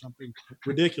cliff or something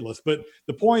ridiculous. But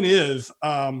the point is,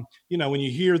 when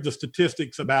you hear the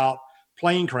statistics about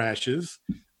plane crashes,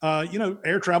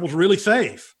 air travel is really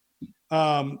safe.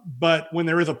 But when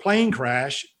there is a plane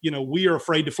crash, we are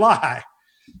afraid to fly.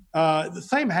 The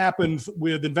same happens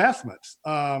with investments.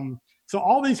 So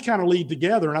all these kind of lead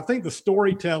together. And I think the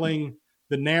storytelling,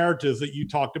 the narratives that you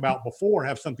talked about before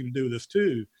have something to do with this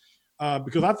too.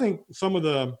 Because I think some of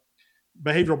the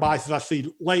behavioral biases I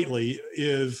see lately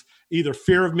is either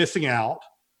fear of missing out.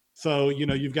 So,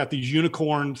 you've got these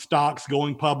unicorn stocks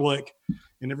going public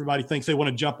and everybody thinks they want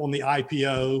to jump on the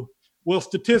IPO. Well,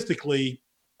 statistically,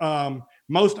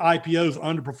 most IPOs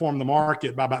underperform the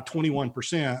market by about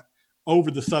 21%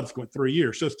 over the subsequent 3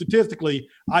 years. So statistically,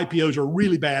 IPOs are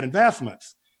really bad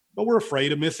investments, but we're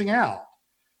afraid of missing out.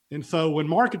 And so when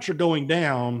markets are going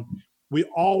down, we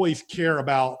always care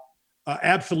about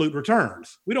absolute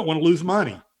returns. We don't want to lose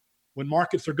money. When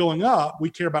markets are going up, we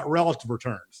care about relative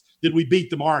returns. Did we beat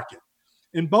the market?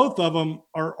 And both of them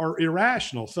are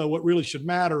irrational. So what really should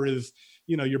matter is,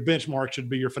 your benchmark should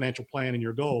be your financial plan and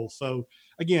your goals. So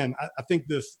again, I think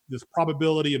this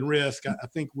probability and risk, I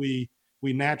think we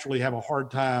naturally have a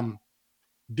hard time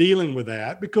dealing with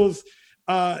that because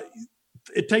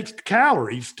it takes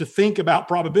calories to think about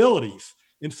probabilities.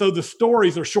 And so the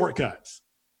stories are shortcuts.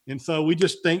 And so we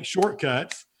just think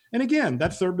shortcuts. And again,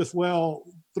 that served us well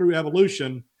through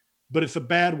evolution, but it's a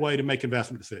bad way to make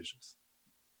investment decisions.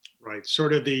 Right.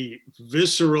 Sort of the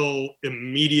visceral,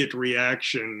 immediate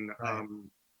reaction. Right.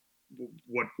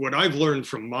 What I've learned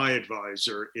from my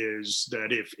advisor is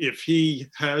that if he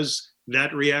has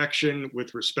that reaction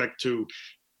with respect to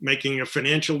making a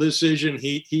financial decision,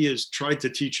 he has tried to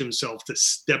teach himself to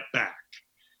step back.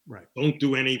 Right. Don't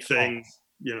do anything,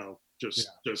 just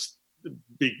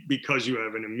because you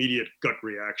have an immediate gut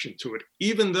reaction to it.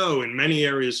 Even though in many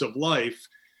areas of life,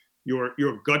 your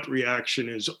gut reaction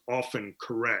is often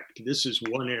correct. This is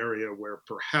one area where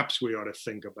perhaps we ought to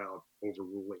think about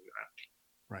overruling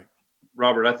that. Right.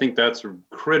 Robert, I think that's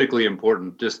critically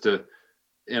important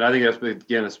and I think that's,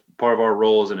 again, it's part of our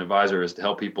role as an advisor is to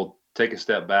help people take a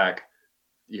step back,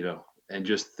 and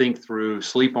just think through,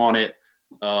 sleep on it,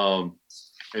 and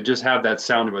just have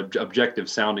that objective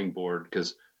sounding board.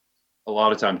 Because a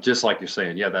lot of times, just like you're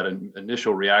saying, that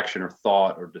initial reaction or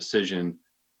thought or decision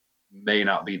may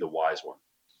not be the wise one.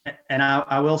 And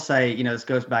I will say, this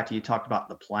goes back to, you talked about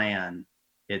the plan.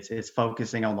 It's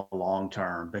focusing on the long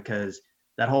term, because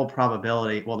that whole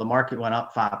probability, well, the market went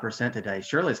up 5% today.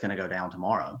 Surely it's going to go down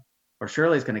tomorrow, or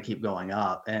surely it's going to keep going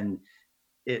up. And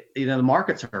the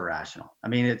markets are irrational. I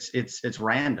mean, it's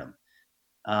random.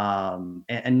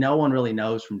 And no one really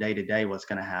knows from day to day what's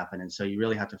going to happen. And so you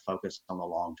really have to focus on the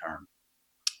long term.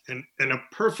 And a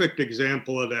perfect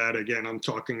example of that, again, I'm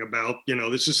talking about,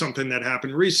 this is something that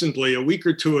happened recently. A week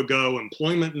or two ago,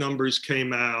 employment numbers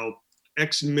came out,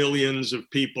 X millions of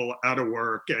people out of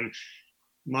work. And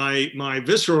my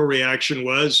visceral reaction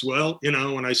was, well,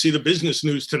 when I see the business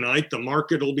news tonight, the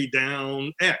market will be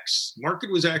down X.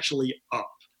 Market was actually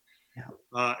up.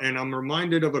 Yeah. And I'm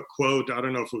reminded of a quote, I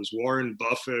don't know if it was Warren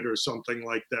Buffett or something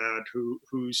like that,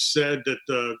 who said that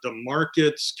the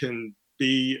markets can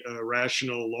be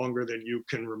rational longer than you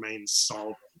can remain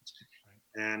solvent.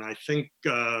 And I think,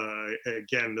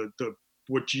 again,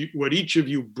 what each of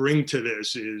you bring to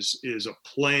this is a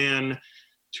plan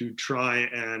to try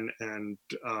and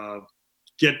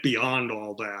get beyond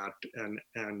all that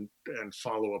and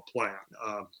follow a plan.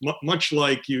 Much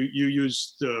like you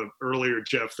used earlier,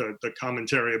 Jeff, the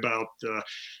commentary about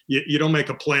you don't make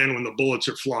a plan when the bullets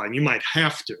are flying. You might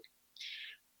have to,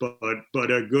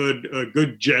 but a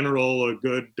good general, a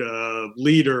good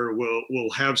leader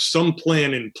will have some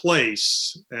plan in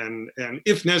place and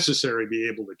if necessary be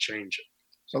able to change it.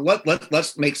 So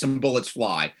let's make some bullets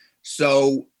fly.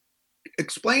 So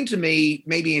explain to me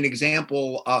maybe an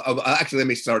example of actually, let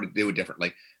me start to do it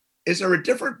differently. Is there a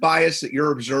different bias that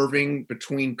you're observing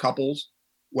between couples,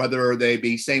 whether they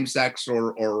be same sex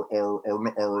or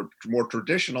more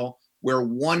traditional, where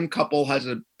one couple has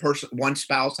one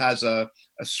spouse has a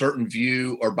certain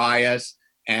view or bias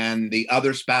and the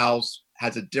other spouse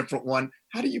has a different one?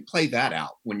 How do you play that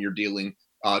out when you're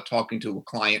talking to a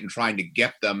client and trying to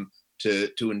get them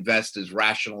to invest as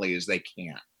rationally as they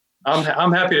can?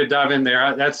 I'm happy to dive in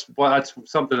there. That's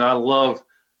something I love.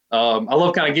 I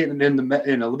love kind of getting in a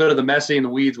little bit of the messy and the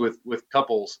weeds with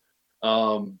couples.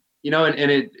 And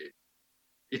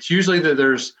it's usually that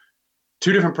there's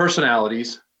two different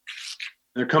personalities.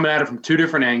 They're coming at it from two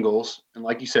different angles, and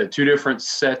like you said, two different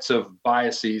sets of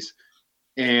biases.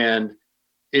 And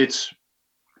it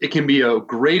can be a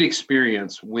great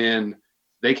experience when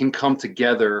they can come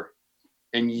together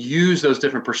and use those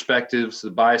different perspectives,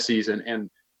 the biases, and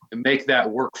make that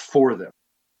work for them.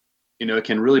 It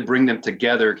can really bring them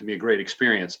together. It can be a great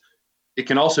experience. It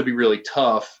can also be really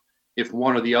tough if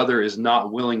one or the other is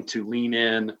not willing to lean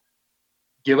in,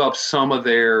 give up some of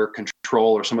their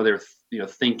control or some of their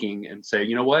thinking, and say,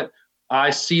 you know what, I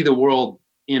see the world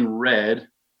in red,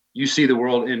 you see the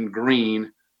world in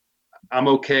green. I'm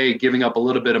okay giving up a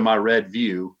little bit of my red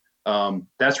view.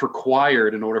 That's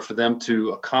required in order for them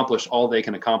to accomplish all they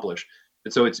can accomplish.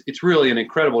 And so it's really an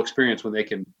incredible experience when they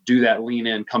can do that, lean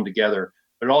in, come together.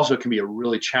 But it also can be a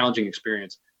really challenging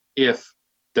experience if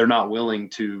they're not willing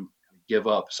to give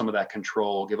up some of that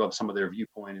control, give up some of their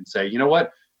viewpoint, and say, you know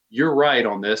what, you're right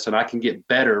on this, and I can get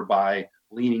better by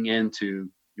leaning into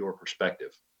your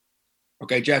perspective.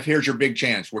 Okay, Jeff, here's your big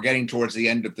chance. We're getting towards the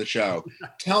end of the show.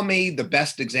 Tell me the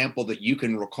best example that you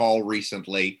can recall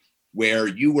recently where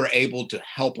you were able to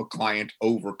help a client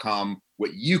overcome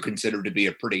what you consider to be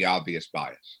a pretty obvious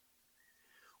bias.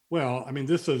 Well, I mean,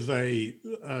 this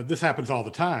happens all the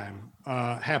time.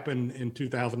 Happened in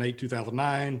 2008,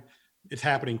 2009. It's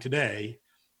happening today.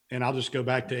 And I'll just go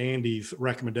back to Andy's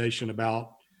recommendation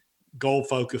about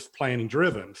goal-focused,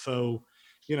 planning-driven. So,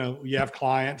 you have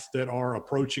clients that are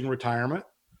approaching retirement.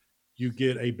 You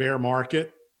get a bear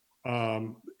market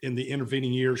in the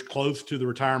intervening years close to the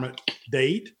retirement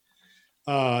date.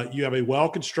 You have a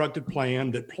well-constructed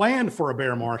plan that planned for a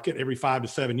bear market every 5 to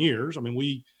 7 years. I mean,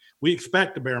 we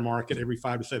expect a bear market every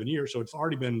 5 to 7 years, so it's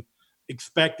already been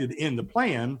expected in the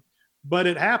plan, but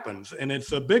it happens, and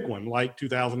it's a big one like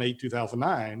 2008,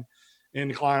 2009. And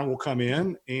the client will come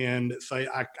in and say,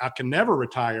 I can never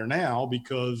retire now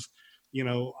because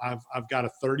I've got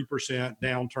a 30%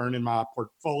 downturn in my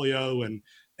portfolio, and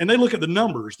they look at the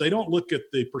numbers. They don't look at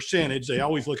the percentage. They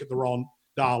always look at the raw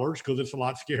dollars because it's a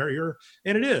lot scarier,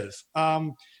 and it is.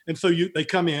 And so they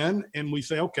come in and we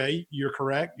say, okay, you're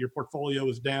correct. Your portfolio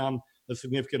is down a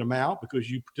significant amount because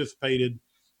you participated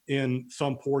in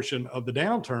some portion of the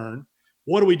downturn.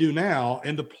 What do we do now?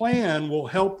 And the plan will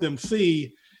help them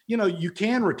see, you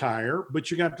can retire, but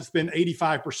you're going to have to spend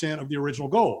 85% of the original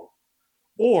goal.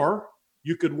 Or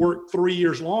you could work 3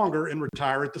 years longer and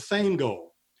retire at the same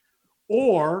goal.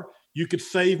 Or you could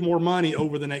save more money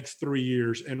over the next 3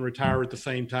 years and retire at the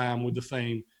same time with the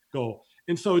same goal.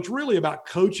 And so it's really about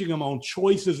coaching them on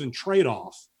choices and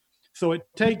trade-offs. So it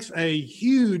takes a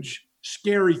huge,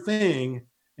 scary thing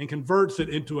and converts it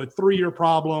into a 3-year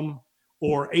problem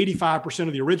or 85%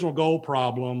 of the original goal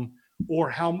problem,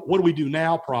 or what do we do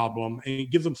now problem, and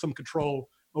it gives them some control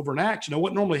over an action. Now,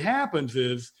 what normally happens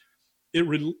is it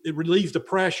relieves the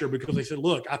pressure because they said,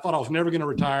 look, I thought I was never going to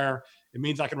retire. It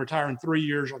means I can retire in 3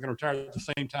 years. I can retire at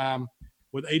the same time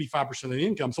with 85% of the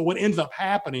income. So what ends up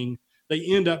happening, they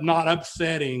end up not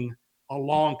upsetting a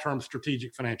long-term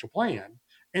strategic financial plan.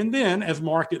 And then as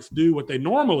markets do what they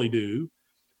normally do,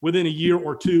 within a year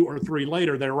or 2 or 3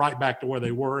 later, they're right back to where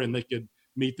they were and they could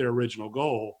meet their original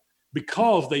goal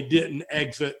because they didn't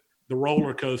exit the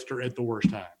roller coaster at the worst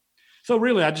time. So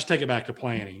really, I just take it back to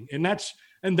planning. And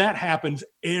that happens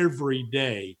every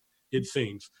day, it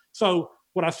seems. So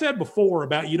what I said before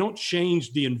about you don't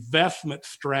change the investment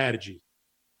strategy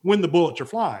when the bullets are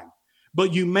flying,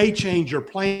 but you may change your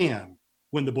plan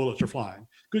when the bullets are flying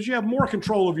because you have more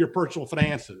control of your personal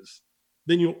finances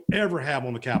than you'll ever have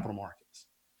on the capital markets.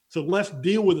 So let's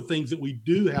deal with the things that we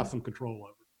do have some control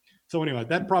over. So anyway,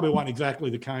 that probably wasn't exactly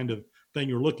the kind of thing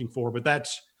you're looking for, but that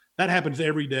happens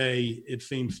every day, it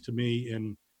seems to me,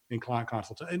 in client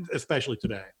consultation, especially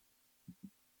today.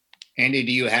 Andy,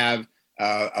 do you have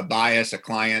a bias, a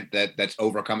client that's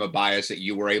overcome a bias that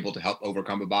you were able to help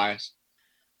overcome a bias?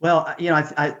 Well,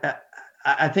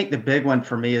 I think the big one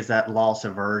for me is that loss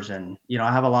aversion.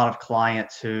 I have a lot of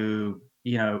clients who,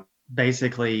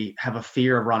 basically have a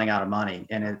fear of running out of money,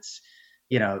 and it's,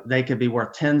 they could be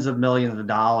worth tens of millions of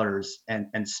dollars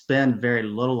and spend very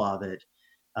little of it.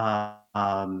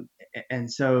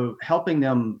 And so helping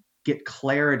them get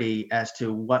clarity as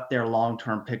to what their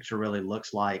long-term picture really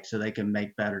looks like so they can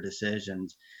make better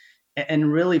decisions.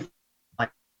 And really,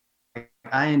 like,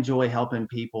 I enjoy helping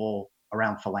people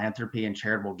around philanthropy and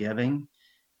charitable giving,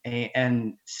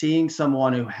 and seeing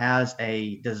someone who has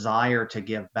a desire to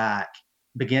give back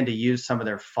begin to use some of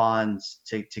their funds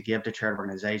to give to charitable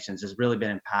organizations has really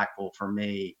been impactful for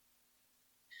me.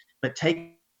 But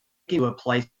taking to a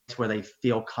place where they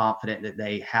feel confident that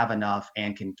they have enough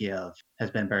and can give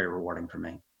has been very rewarding for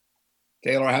me.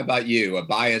 Taylor, how about you? A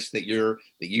bias that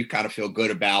you kind of feel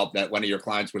good about that one of your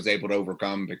clients was able to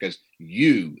overcome because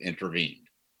you intervened?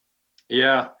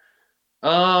 Yeah.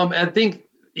 I think,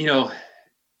 the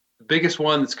biggest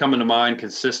one that's coming to mind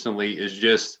consistently is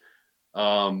just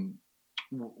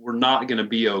we're not going to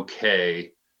be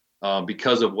okay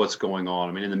because of what's going on.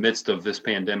 I mean, in the midst of this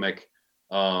pandemic,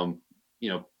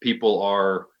 people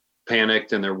are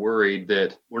panicked and they're worried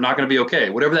that we're not going to be okay,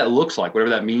 whatever that looks like,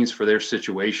 whatever that means for their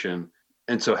situation.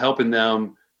 And so helping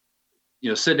them,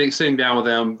 sitting down with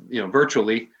them,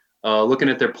 virtually, looking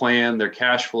at their plan, their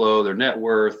cash flow, their net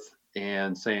worth,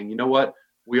 and saying, you know what,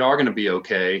 we are going to be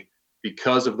okay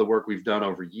because of the work we've done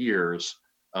over years.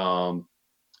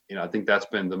 I think that's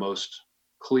been the most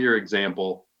clear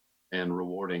example and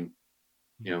rewarding,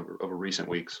 over recent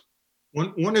weeks.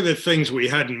 One of the things we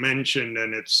hadn't mentioned,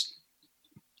 and it's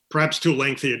perhaps too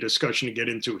lengthy a discussion to get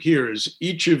into here, is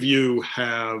each of you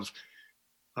have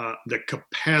the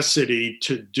capacity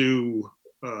to do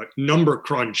number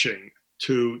crunching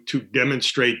to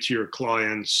demonstrate to your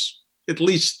clients, at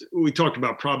least we talked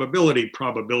about probability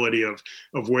of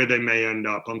where they may end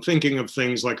up. I'm thinking of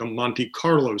things like a Monte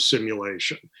Carlo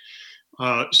simulation.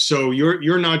 So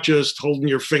you're not just holding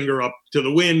your finger up to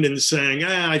the wind and saying,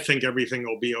 I think everything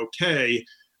will be okay.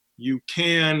 You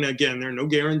can, again, there are no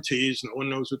guarantees. No one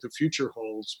knows what the future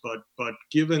holds. But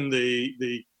given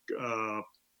the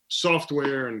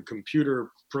software and computer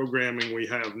programming we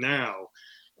have now,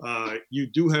 you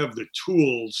do have the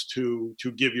tools to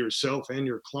give yourself and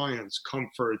your clients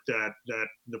comfort that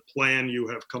the plan you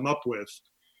have come up with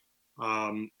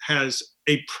has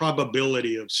a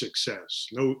probability of success.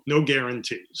 No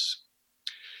guarantees.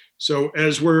 So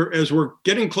as we're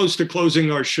getting close to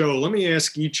closing our show, let me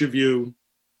ask each of you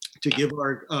to give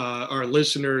our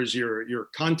listeners your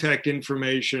contact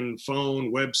information,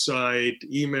 phone, website,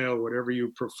 email, whatever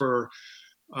you prefer,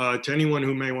 to anyone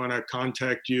who may want to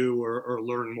contact you or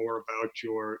learn more about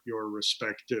your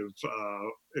respective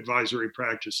advisory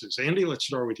practices. Andy, let's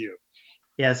start with you.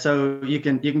 Yeah, so you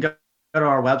can go to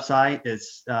our website.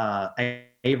 It's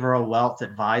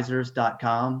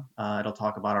averawealthadvisors.com. It'll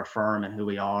talk about our firm and who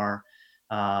we are.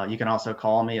 You can also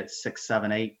call me at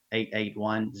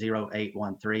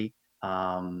 678-881-0813.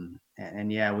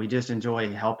 And yeah, we just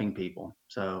enjoy helping people.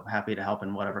 So happy to help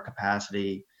in whatever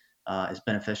capacity is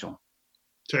beneficial.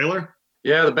 Taylor?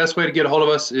 Yeah, the best way to get a hold of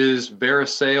us is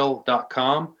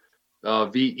verisail.com,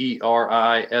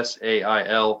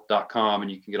 verisail.com,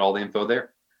 and you can get all the info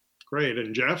there. Great.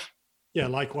 And Jeff? Yeah,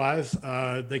 likewise.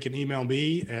 They can email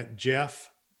me at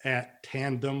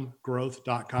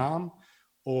jeff@tandemgrowth.com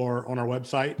or on our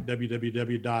website,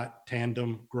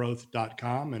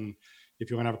 www.tandemgrowth.com. And if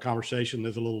you want to have a conversation,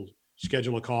 there's a little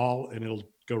schedule a call and it'll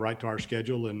go right to our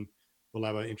schedule and we'll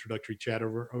have an introductory chat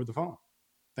over the phone.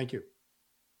 Thank you.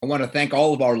 I want to thank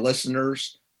all of our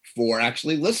listeners for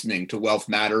actually listening to Wealth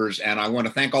Matters. And I want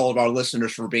to thank all of our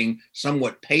listeners for being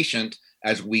somewhat patient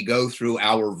as we go through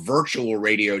our virtual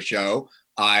radio show.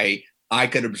 I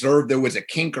could observe there was a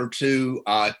kink or two.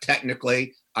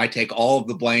 Technically, I take all of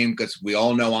the blame because we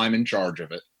all know I'm in charge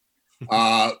of it.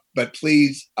 But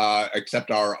please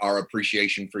accept our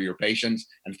appreciation for your patience.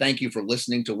 And thank you for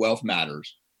listening to Wealth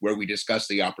Matters, where we discuss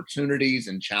the opportunities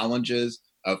and challenges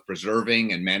of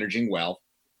preserving and managing wealth.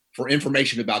 For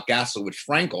information about Gaslowitz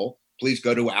Frankel, please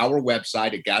go to our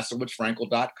website at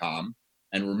gaslowitzfrankel.com.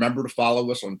 And remember to follow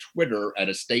us on Twitter at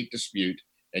Estate Dispute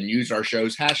and use our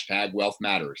show's hashtag Wealth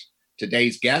Matters.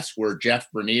 Today's guests were Jeff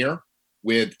Bernier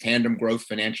with Tandem Growth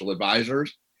Financial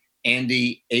Advisors,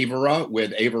 Andy Avera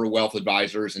with Avera Wealth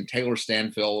Advisors, and Taylor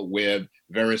Stanfill with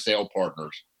Verisail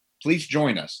Partners. Please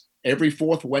join us every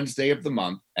fourth Wednesday of the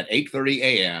month at 8:30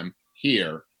 a.m.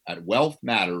 here at Wealth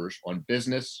Matters on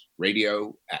Business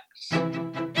Radio X.